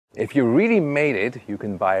If you really made it, you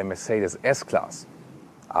can buy a Mercedes S-Class.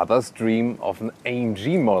 Others dream of an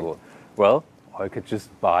AMG model. Well, or you could just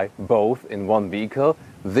buy both in one vehicle.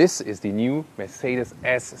 This is the new Mercedes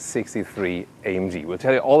S63 AMG. We'll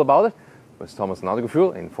tell you all about it with Thomas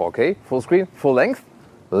Nautical in 4K, full screen, full length.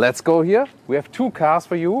 Let's go here. We have two cars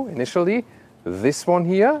for you initially. This one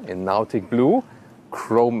here in Nautic blue,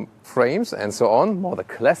 chrome frames and so on, more the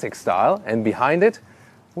classic style. And behind it,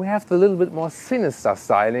 we have the little bit more sinister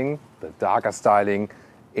styling, the darker styling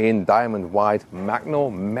in diamond white Magno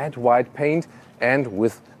matte white paint and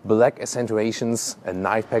with black accentuations, a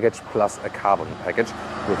night package plus a carbon package.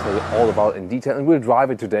 We'll tell you all about it in detail and we'll drive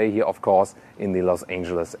it today here, of course, in the Los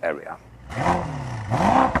Angeles area.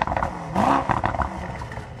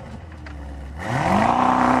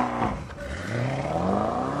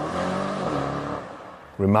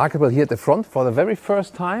 Remarkable here at the front, for the very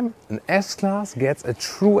first time, an S-Class gets a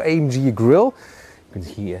true AMG grille. You can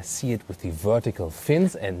here see it with the vertical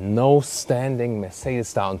fins and no standing Mercedes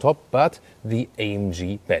star on top, but the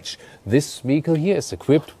AMG badge. This vehicle here is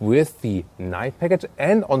equipped with the night package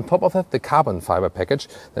and on top of that the carbon fiber package.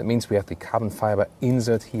 That means we have the carbon fiber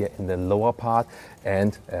insert here in the lower part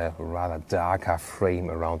and a rather darker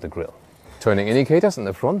frame around the grille. Turning indicators in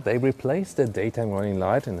the front, they replace the daytime running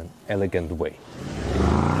light in an elegant way.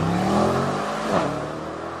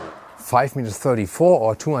 5.34 meters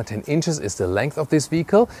or 210 inches is the length of this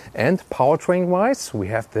vehicle, and powertrain wise we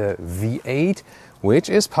have the V8, which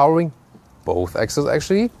is powering both axles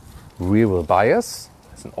actually, rear wheel bias,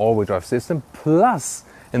 it's an all-wheel drive system, plus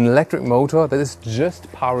an electric motor that is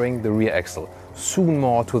just powering the rear axle. Soon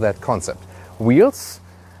more to that concept. Wheels,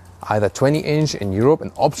 either 20-inch in Europe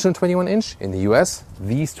and optional 21-inch in the US.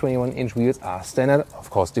 These 21-inch wheels are standard,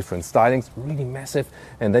 of course different stylings, really massive.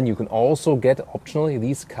 And then you can also get optionally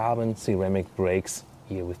these carbon ceramic brakes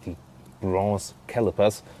here with the bronze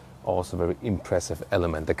calipers, also very impressive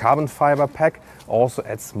element. The carbon fiber pack also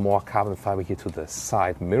adds more carbon fiber here to the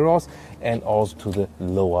side mirrors and also to the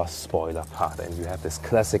lower spoiler part. And you have this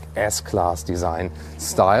classic S-Class design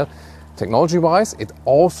style. Technology-wise, it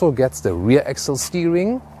also gets the rear axle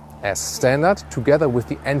steering as standard, together with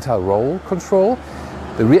the anti-roll control.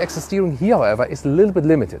 The rear axle steering here, however, is a little bit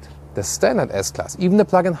limited. The standard S-Class, even the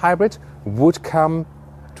plug-in hybrid, would come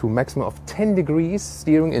to a maximum of 10 degrees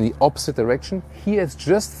steering in the opposite direction. Here it's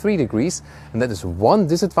just 3 degrees, and that is one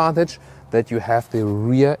disadvantage, that you have the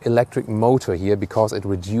rear electric motor here because it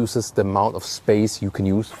reduces the amount of space you can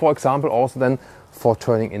use, for example, also then for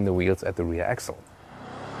turning in the wheels at the rear axle.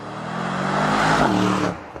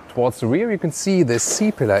 Towards the rear you can see the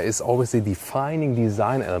C-pillar is always the defining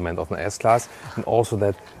design element of an S-Class, and also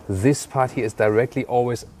that this part here is directly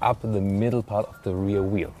always up the middle part of the rear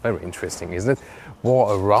wheel. Very interesting, isn't it?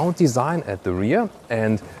 More a round design at the rear,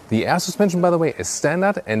 and the air suspension, by the way, is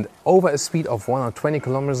standard, and over a speed of 120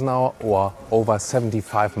 kilometers an hour or over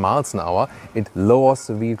 75 miles an hour, it lowers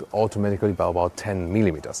the vehicle automatically by about 10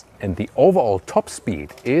 millimeters. And the overall top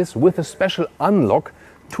speed is, with a special unlock,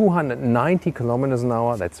 290 kilometers an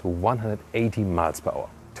hour, that's 180 miles per hour.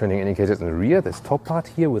 Turning indicators in the rear, this top part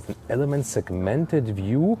here with an element segmented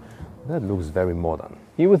view, that looks very modern.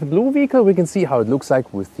 Here with the blue vehicle we can see how it looks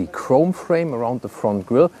like with the chrome frame around the front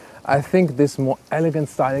grille. I think this more elegant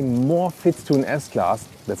styling more fits to an S-Class,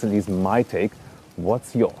 that's at least my take.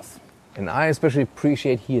 What's yours? And I especially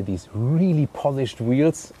appreciate here these really polished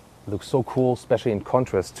wheels. Looks so cool, especially in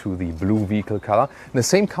contrast to the blue vehicle color. And the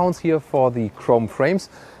same counts here for the chrome frames.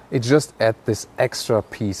 It just adds this extra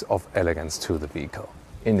piece of elegance to the vehicle.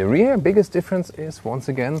 In the rear, biggest difference is once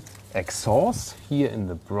again exhaust here in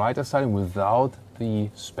the brighter styling without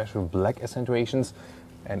the special black accentuations,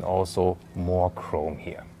 and also more chrome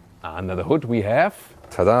here. Under the hood we have,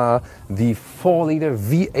 ta-da, the 4-liter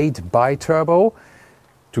V8 bi-turbo.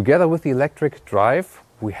 Together with the electric drive,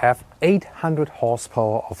 we have 800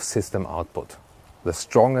 horsepower of system output. The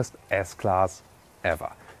strongest S-Class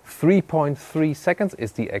ever. 3.3 seconds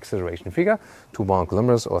is the acceleration figure, 200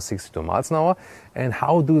 kilometers or 62 miles an hour. And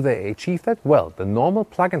how do they achieve that? Well, the normal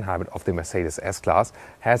plug-in hybrid of the Mercedes S-Class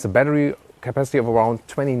has a battery capacity of around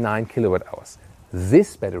 29 kilowatt hours.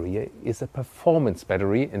 This battery is a performance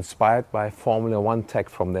battery inspired by Formula One tech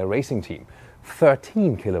from their racing team.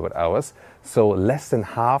 13 kilowatt hours, so less than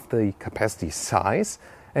half the capacity size,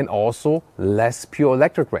 and also less pure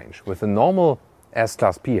electric range. With the normal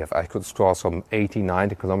S-Class PF, I could score some 80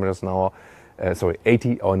 kilometers an hour,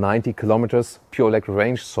 80 or 90 kilometers pure electric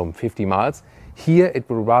range, some 50 miles. Here it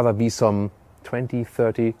will rather be some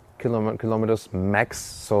 20-30 kilometers max,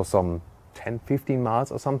 so some 10-15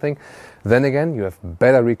 miles or something. Then again, you have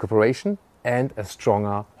better recuperation and a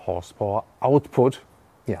stronger horsepower output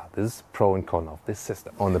yeah, this is pro and con of this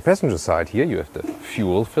system. On the passenger side here, you have the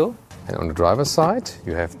fuel fill. And on the driver's side,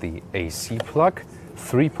 you have the AC plug,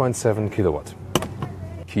 3.7 kilowatt.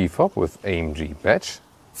 Key fob with AMG badge.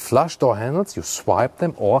 Flush door handles, you swipe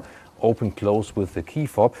them or open close with the key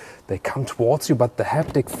fob. They come towards you, but the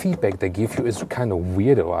haptic feedback they give you is kind of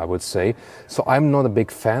weirdo, I would say. So I'm not a big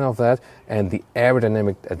fan of that, and the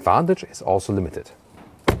aerodynamic advantage is also limited.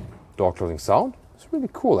 Door closing sound is really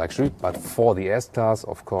cool actually, but for the S-Class,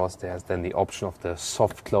 of course, there's then the option of the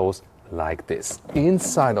soft close like this.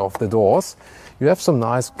 Inside of the doors, you have some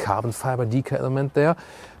nice carbon fiber decal element there,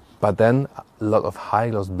 but then a lot of high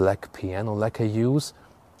gloss black piano lacquer use.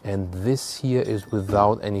 And this here is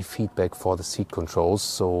without any feedback for the seat controls,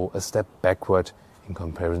 so a step backward in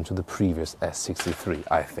comparison to the previous S63,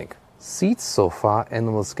 I think. Seats so far,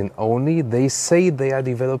 animal skin only. They say they are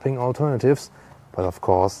developing alternatives, but of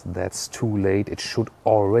course that's too late. It should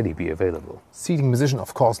already be available. Seating position,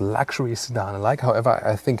 of course, luxury sedan-like. However,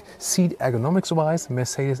 I think seat ergonomics-wise,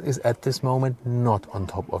 Mercedes is at this moment not on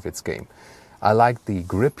top of its game. I like the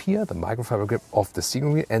grip here, the microfiber grip of the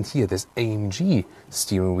steering wheel, and here this AMG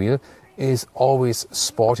steering wheel is always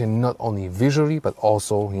sporty, not only visually, but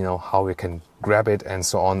also, you know, how you can grab it and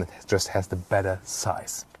so on. It just has the better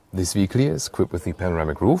size. This vehicle here is equipped with the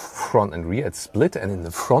panoramic roof, front and rear, it's split, and in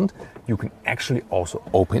the front you can actually also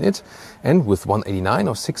open it. And with 189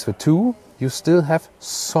 or 6'2", you still have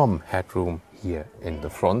some headroom here in the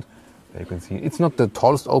front. You can see it's not the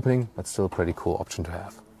tallest opening, but still a pretty cool option to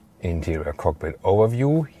have. Interior cockpit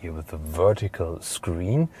overview here with the vertical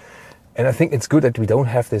screen, and I think it's good that we don't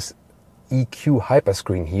have this EQ hyper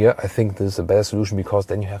screen here. I think this is a better solution because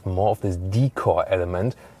then you have more of this decor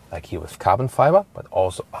element, like here with carbon fiber, but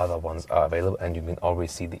also other ones are available, and you can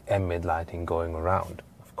always see the ambient lighting going around.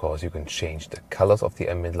 Of course, you can change the colors of the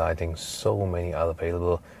ambient lighting. So many are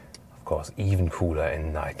available. Of course, even cooler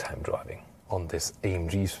in nighttime driving. On this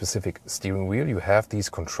AMG specific steering wheel, you have these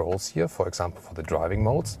controls here, for example, for the driving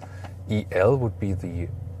modes. EL would be the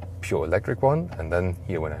pure electric one, and then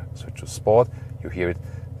here when I switch to sport, you hear it,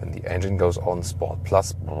 then the engine goes on, sport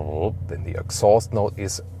plus, then the exhaust note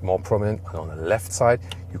is more prominent, and on the left side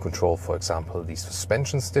you control, for example, the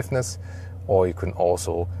suspension stiffness, or you can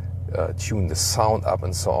also tune the sound up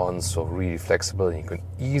and so on, so really flexible, and you can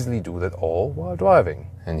easily do that all while driving.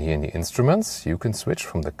 And here in the instruments, you can switch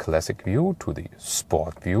from the classic view to the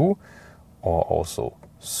sport view, or also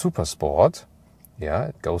super sport. Yeah,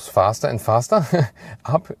 it goes faster and faster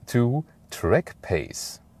up to track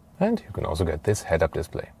pace. And you can also get this head-up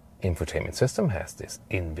display. Infotainment system has this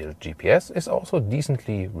inbuilt GPS, is also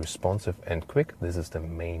decently responsive and quick. This is the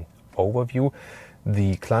main overview.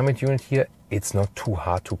 The climate unit here, it's not too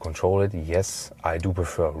hard to control it. Yes, I do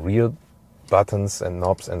prefer real buttons and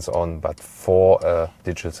knobs and so on, but for a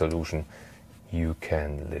digital solution, you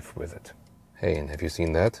can live with it. Hey, and have you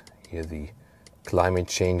seen that? Here the climate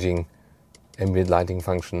changing ambient lighting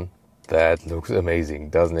function. That looks amazing,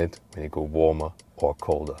 doesn't it? When you go warmer or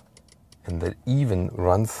colder. And that even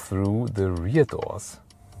runs through the rear doors.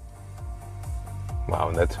 Wow,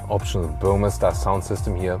 and that optional Burmester sound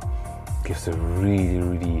system here gives a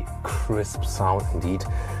really crisp sound indeed.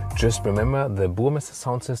 Just remember, the Burmester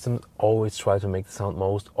sound systems always try to make the sound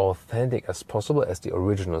most authentic as possible as the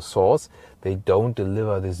original source. They don't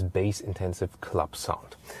deliver this bass-intensive club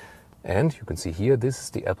sound. And you can see here, this is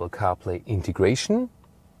the Apple CarPlay integration,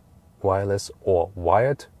 wireless or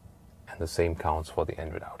wired, and the same counts for the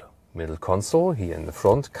Android Auto. Middle console here in the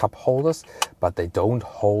front, cup holders, but they don't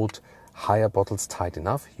hold higher bottles tight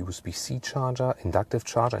enough. USB-C charger, inductive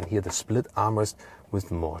charger, and here the split armrest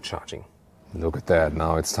with more charging. Look at that,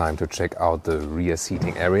 now it's time to check out the rear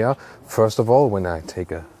seating area. First of all, when I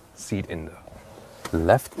take a seat in the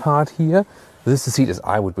left part here, this is the seat as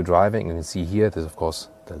I would be driving. You can see here, this is of course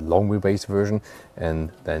the long wheelbase version,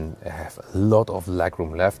 and then I have a lot of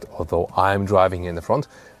legroom left, although I'm driving in the front.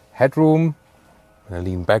 Headroom, when I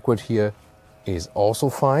lean backward here, is also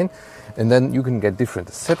fine. And then you can get different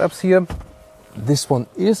setups here. This one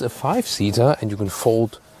is a 5-seater, and you can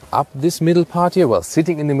fold up this middle part here. Well,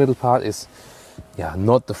 sitting in the middle part is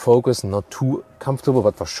not the focus, not too comfortable,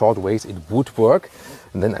 but for short ways it would work.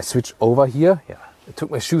 And then I switch over here. I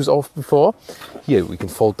took my shoes off before. Here we can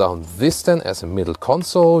fold down this then as a middle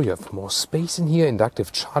console. You have more space in here,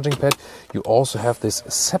 inductive charging pad. You also have this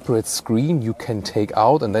separate screen you can take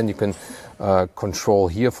out, and then you can control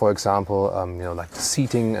here, for example, like the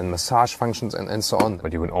seating and massage functions and so on.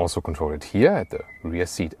 But you can also control it here at the rear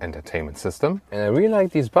seat entertainment system. And I really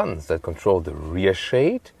like these buttons that control the rear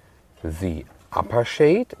shade, the upper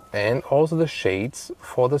shade, and also the shades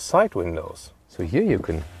for the side windows. So here you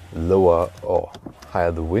can lower or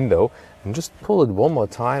higher the window, And just pull it one more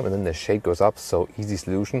time and then the shade goes up, so easy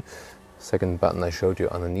solution. Second button I showed you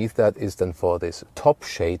underneath that is then for this top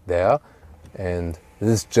shade there. And this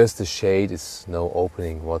is just a shade, it's no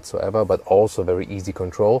opening whatsoever, but also very easy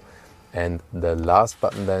control. And the last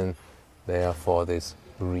button then there for this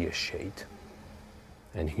rear shade.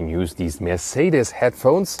 And you can use these Mercedes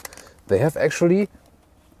headphones. They have actually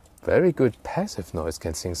very good passive noise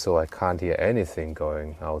cancelling, so I can't hear anything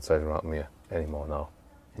going outside around me anymore now.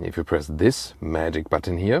 And if you press this magic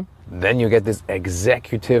button here, then you get this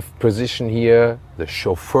executive position here, the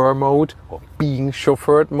chauffeur mode or being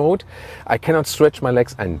chauffeured mode. I cannot stretch my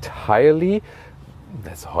legs entirely.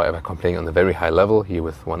 That's however playing on a very high level here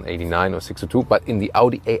with 189 or 62, but in the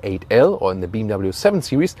Audi A8L or in the BMW 7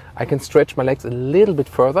 Series, I can stretch my legs a little bit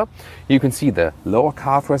further. You can see the lower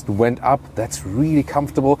calf rest went up. That's really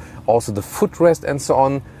comfortable. Also the footrest and so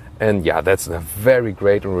on. And yeah, that's a very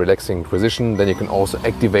great and relaxing position. Then you can also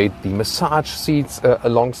activate the massage seats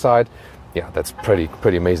alongside. Yeah, that's pretty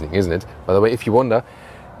amazing, isn't it? By the way, if you wonder,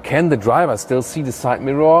 can the driver still see the side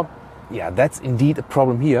mirror? Yeah, that's indeed a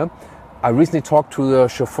problem here. I recently talked to the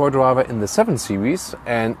chauffeur driver in the 7 Series,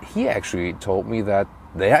 and he actually told me that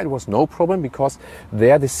there it was no problem because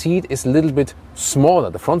there the seat is a little bit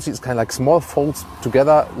smaller. The front seat is kind of like small, folds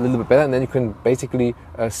together a little bit better, and then you can basically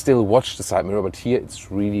still watch the side mirror, but here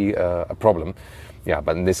it's really a problem. Yeah,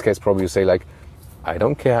 but in this case probably you say like, I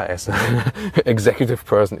don't care as an executive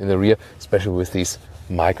person in the rear, especially with these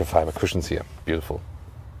microfiber cushions here. Beautiful.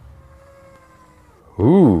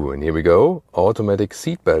 Ooh, and here we go, automatic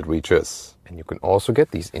seatbelt reachers. And you can also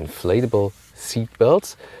get these inflatable seat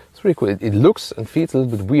belts. It's really cool. It looks and feels a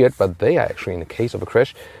little bit weird, but they are actually, in the case of a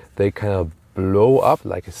crash, they kind of blow up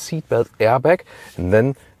like a seatbelt airbag, and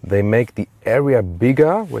then they make the area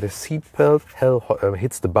bigger where the seatbelt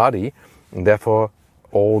hits the body, and therefore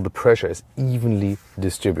all the pressure is evenly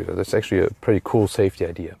distributed. That's actually a pretty cool safety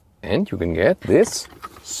idea. And you can get this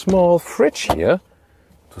small fridge here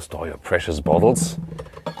to store your precious bottles.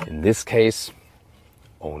 In this case,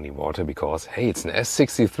 only water because, hey, it's an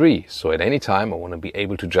S63, so at any time I want to be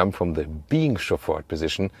able to jump from the being chauffeured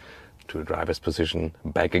position to the driver's position,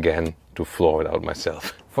 back again to floor it out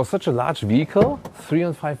myself. For such a large vehicle,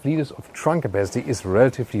 305 liters of trunk capacity is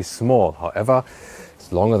relatively small. However,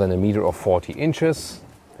 it's longer than 1.40 meters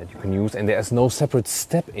that you can use, and there's no separate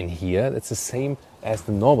step in here. That's the same as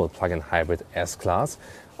the normal plug-in hybrid S-Class.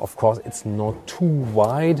 Of course, it's not too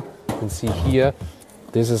wide. You can see here,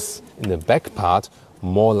 this is in the back part,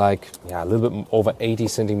 more like a little bit over 80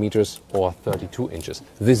 centimeters or 32 inches.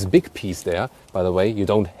 This big piece there, by the way, you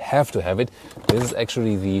don't have to have it. This is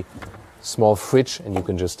actually the small fridge and you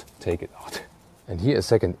can just take it out. And here a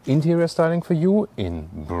second interior styling for you in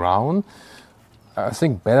brown. I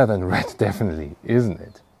think better than red, definitely, isn't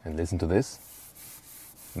it? And listen to this.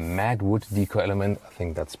 Matte wood decor element. I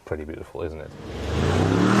think that's pretty beautiful, isn't it?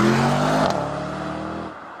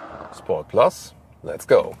 Sport Plus, let's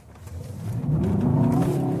go.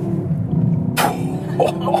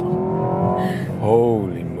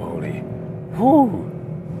 Holy moly. Whew.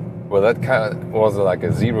 Well, that kind of was like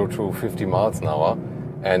a 0 to 50 miles an hour.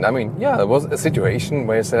 And I mean, yeah, there was a situation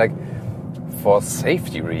where you say like, for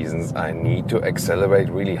safety reasons, I need to accelerate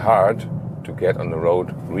really hard to get on the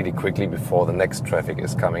road really quickly before the next traffic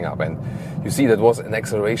is coming up. And you see that was an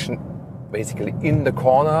acceleration basically in the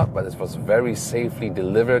corner, but it was very safely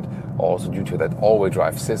delivered, also due to that all-wheel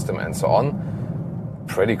drive system and so on.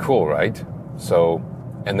 Pretty cool, right? So,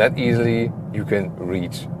 and that easily you can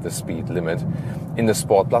reach the speed limit. In the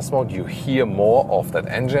Sport Plus mode, you hear more of that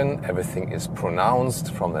engine. Everything is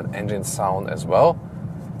pronounced from that engine sound as well.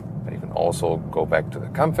 But you can also go back to the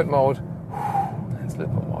comfort mode. There's a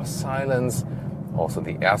little bit more silence. Also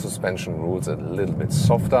the air suspension rules a little bit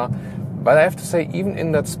softer. But I have to say, even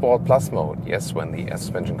in that Sport Plus mode, yes, when the air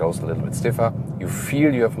suspension goes a little bit stiffer, you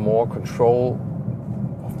feel you have more control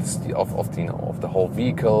of the whole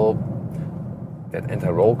vehicle. That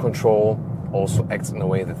anti-roll control also acts in a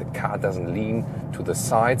way that the car doesn't lean to the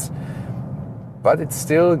sides, but it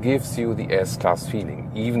still gives you the S-Class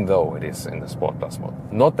feeling, even though it is in the Sport Plus mode.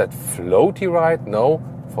 Not that floaty ride, no.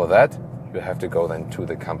 For that, you have to go then to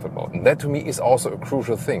the comfort mode. And that to me is also a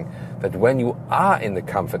crucial thing, that when you are in the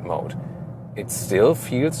comfort mode, it still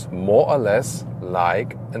feels more or less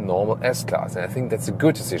like a normal S-Class. And I think that's a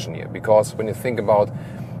good decision here, because when you think about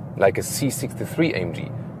like a C63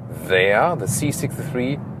 AMG, there the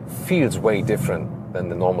C63 feels way different than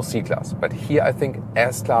the normal C-Class. But here I think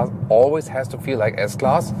S-Class always has to feel like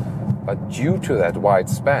S-Class, but due to that wide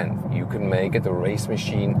span, you can make it a race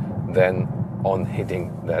machine then on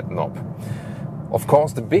hitting that knob. Of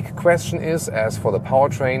course, the big question is, as for the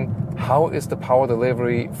powertrain, how is the power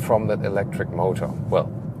delivery from that electric motor?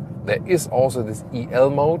 Well, there is also this EL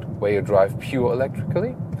mode where you drive pure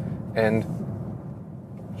electrically, and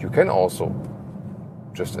you can also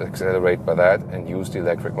just accelerate by that and use the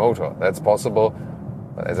electric motor. That's possible,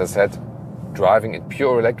 but as I said, driving it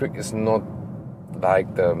pure electric is not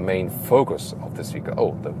like the main focus of this vehicle.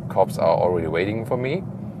 Oh, the cops are already waiting for me.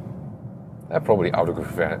 They're probably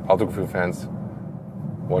autography fans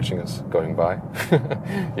watching us going by.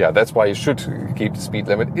 Yeah, that's why you should keep the speed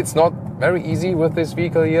limit. It's not very easy with this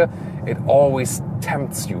vehicle here. It always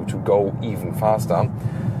tempts you to go even faster.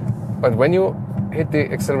 But when you hit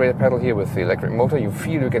the accelerator pedal here with the electric motor, you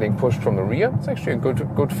feel you're getting pushed from the rear. It's actually a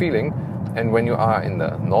good feeling. And when you are in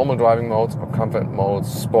the normal driving modes or comfort modes,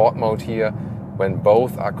 sport mode here, when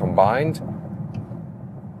both are combined,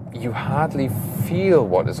 you hardly feel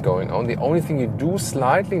what is going on. The only thing you do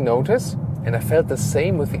slightly notice, and I felt the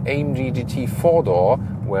same with the AMG GT 4-door,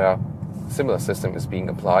 where a similar system is being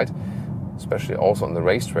applied, especially also on the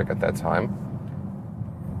racetrack at that time,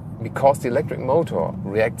 because the electric motor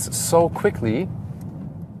reacts so quickly,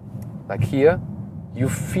 like here, you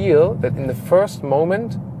feel that in the first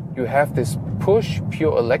moment you have this push,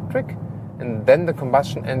 pure electric, and then the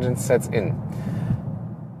combustion engine sets in.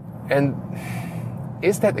 And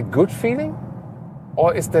is that a good feeling,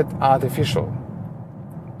 or is that artificial?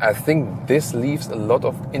 I think this leaves a lot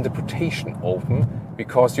of interpretation open,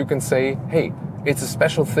 because you can say, hey, it's a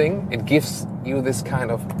special thing, it gives you this kind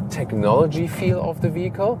of technology feel of the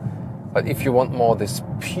vehicle, but if you want more this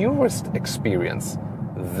purest experience,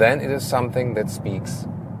 then it is something that speaks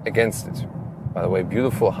against it. By the way,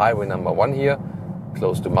 beautiful highway number 1 here,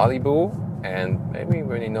 close to Malibu, and maybe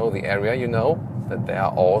when you know the area, you know that there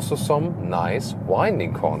are also some nice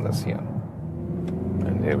winding corners here.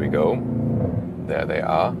 And here we go. There they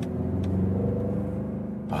are.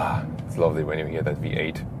 Ah, it's lovely when you hear that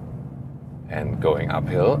V8 and going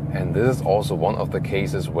uphill. And this is also one of the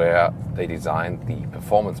cases where they designed the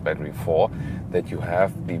performance battery for, that you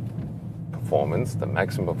have the performance, the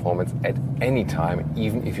maximum performance at any time,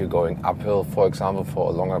 even if you're going uphill, for example, for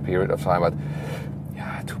a longer period of time. But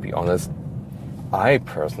yeah, to be honest, I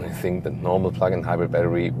personally think the normal plug-in hybrid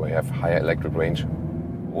battery where you have higher electric range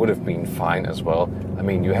would have been fine as well. I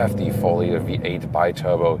mean, you have the 4-liter V8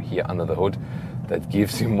 bi-turbo here under the hood that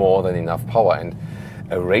gives you more than enough power, and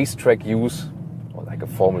a racetrack use, or like a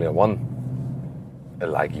Formula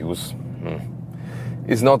 1-like use,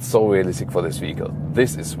 is not so realistic for this vehicle.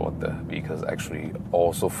 This is what the vehicle is actually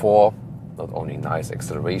also for. Not only nice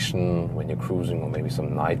acceleration when you're cruising, or maybe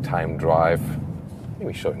some nighttime drive,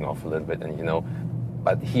 maybe showing off a little bit, and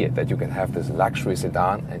but here that you can have this luxury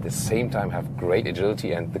sedan and at the same time have great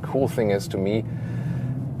agility. And the cool thing is, to me,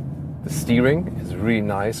 the steering is a really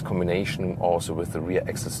nice combination also with the rear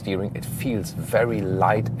axle steering. It feels very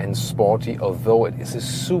light and sporty, although it is a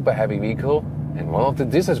super heavy vehicle. And one of the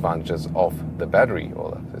disadvantages of the battery,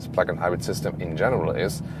 or this plug-in hybrid system in general,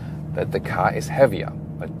 is that the car is heavier.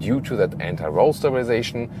 But due to that anti-roll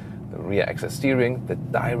stabilization, the rear axle steering, the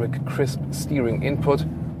direct crisp steering input,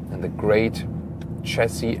 and the great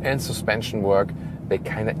chassis and suspension work, they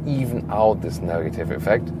kind of even out this negative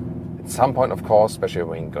effect. At some point, of course, especially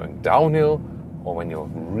when you're going downhill or when you're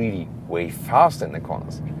really way faster in the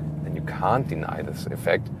corners, then you can't deny this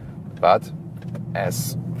effect. But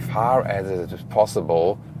as far as it is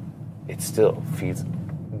possible, it still feels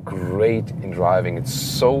great in driving. It's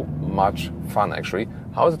so much fun, actually.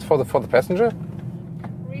 How is it for the passenger?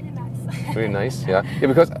 Really nice. Really nice, yeah. Yeah,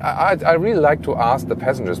 because I really like to ask the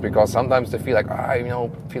passengers, because sometimes they feel like,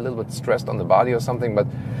 feel a little bit stressed on the body or something. But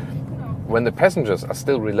when the passengers are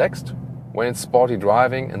still relaxed, when it's sporty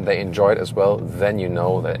driving and they enjoy it as well, then you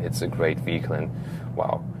know that it's a great vehicle. And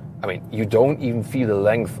wow, I mean, you don't even feel the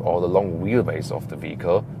length or the long wheelbase of the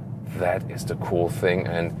vehicle. That is the cool thing.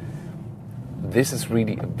 And this is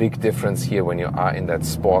really a big difference here when you are in that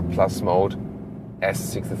Sport Plus mode,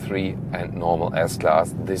 S63 and normal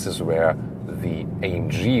S-Class. This is where the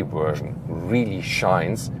AMG version really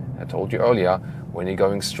shines. I told you earlier, when you're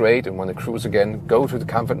going straight and want to cruise again, go to the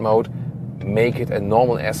comfort mode, make it a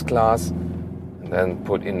normal S-Class, and then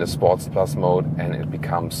put in the Sports Plus mode, and it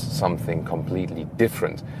becomes something completely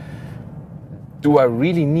different. Do I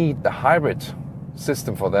really need the hybrid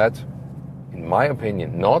system for that? In my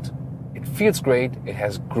opinion, not. It feels great, it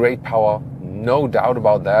has great power, no doubt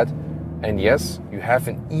about that. And yes, you have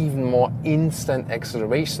an even more instant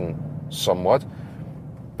acceleration somewhat,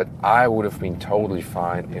 but I would have been totally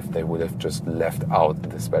fine if they would have just left out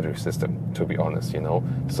this battery system, to be honest,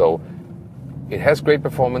 So it has great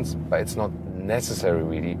performance, but it's not necessary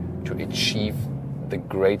really to achieve the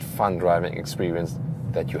great fun driving experience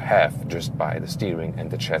that you have just by the steering and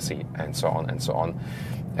the chassis and so on and so on.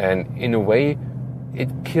 And in a way, it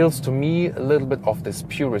kills to me a little bit of this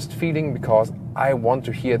purist feeling, because I want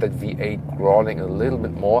to hear that V8 growling a little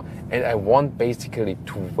bit more, and I want basically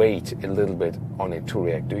to wait a little bit on it to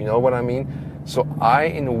react. Do you know what I mean? So I,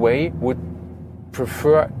 in a way, would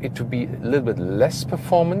prefer it to be a little bit less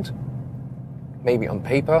performant, maybe on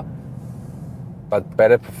paper, but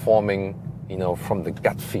better performing, you know, from the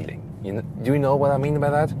gut feeling. You know, do you know what I mean by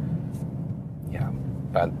that? Yeah,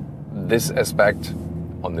 but this aspect,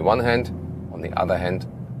 on the one hand, on the other hand,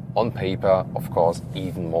 on paper, of course,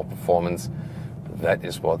 even more performance. That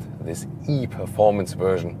is what this e-performance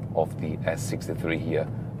version of the S63 here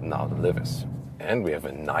now delivers. And we have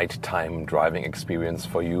a nighttime driving experience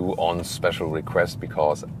for you on special request,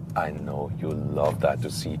 because I know you love that,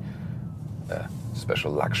 to see a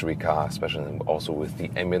special luxury car, especially also with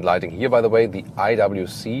the ambient lighting. Here, by the way, the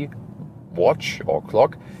IWC watch or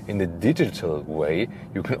clock in the digital way.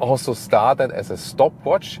 You can also start that as a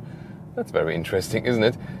stopwatch. That's very interesting, isn't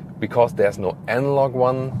it? Because there's no analog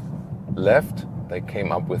one left, they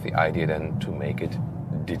came up with the idea then to make it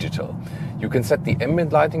digital. You can set the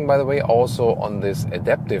ambient lighting, by the way, also on this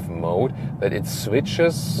adaptive mode, that it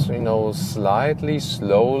switches, you know, slightly,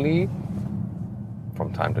 slowly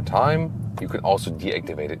from time to time. You can also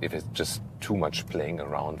deactivate it if it's just too much playing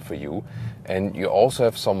around for you. And you also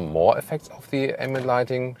have some more effects of the ambient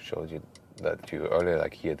lighting. Showed you that to you earlier,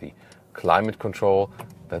 like here the climate control.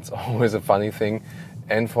 That's always a funny thing.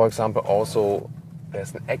 And for example, also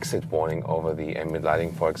there's an exit warning over the ambient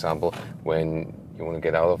lighting. For example, when you want to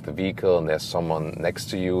get out of the vehicle and there's someone next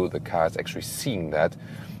to you, the car is actually seeing that,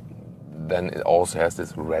 then it also has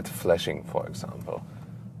this red flashing, for example.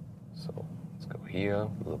 So let's go here, a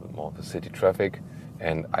little bit more of the city traffic,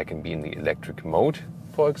 and I can be in the electric mode,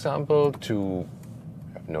 for example, to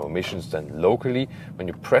have no emissions then locally. When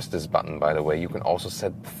you press this button, by the way, you can also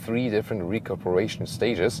set 3 different recuperation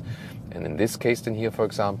stages. And in this case then here, for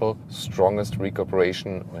example, strongest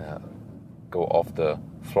recuperation, when I go off the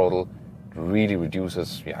throttle, really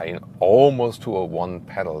reduces, almost to a one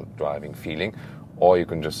pedal driving feeling. Or you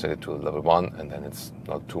can just set it to level 1 and then it's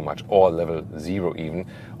not too much, or level 0 even.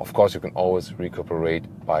 Of course, you can always recuperate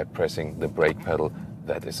by pressing the brake pedal.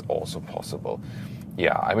 That is also possible.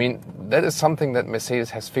 Yeah, I mean, that is something that Mercedes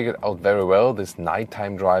has figured out very well, this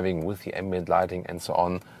nighttime driving with the ambient lighting and so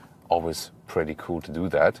on. Always pretty cool to do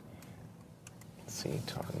that. Let's see,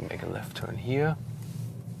 make a left turn here.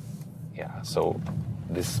 Yeah, so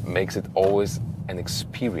this makes it always an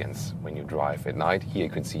experience when you drive at night. Here you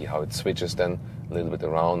can see how it switches then a little bit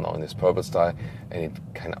around now in this purple style, and it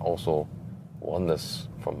kind of also wanders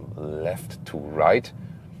from left to right.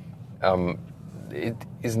 It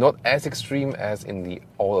is not as extreme as in the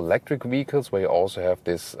all-electric vehicles, where you also have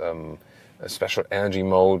this a special energy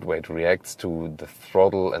mode where it reacts to the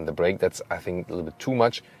throttle and the brake. That's, I think, a little bit too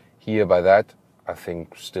much. Here, by that, I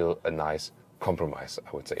think still a nice compromise, I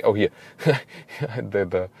would say. Oh, here,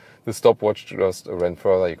 the stopwatch just ran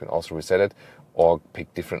further. You can also reset it or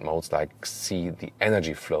pick different modes, like see the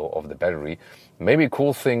energy flow of the battery. Maybe a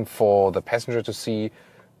cool thing for the passenger to see.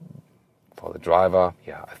 For the driver,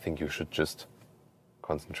 yeah, I think you should just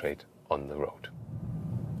concentrate on the road.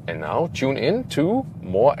 And now tune in to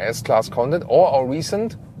more S-Class content or our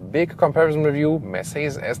recent big comparison review,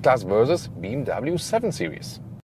 Mercedes S-Class versus BMW 7 Series.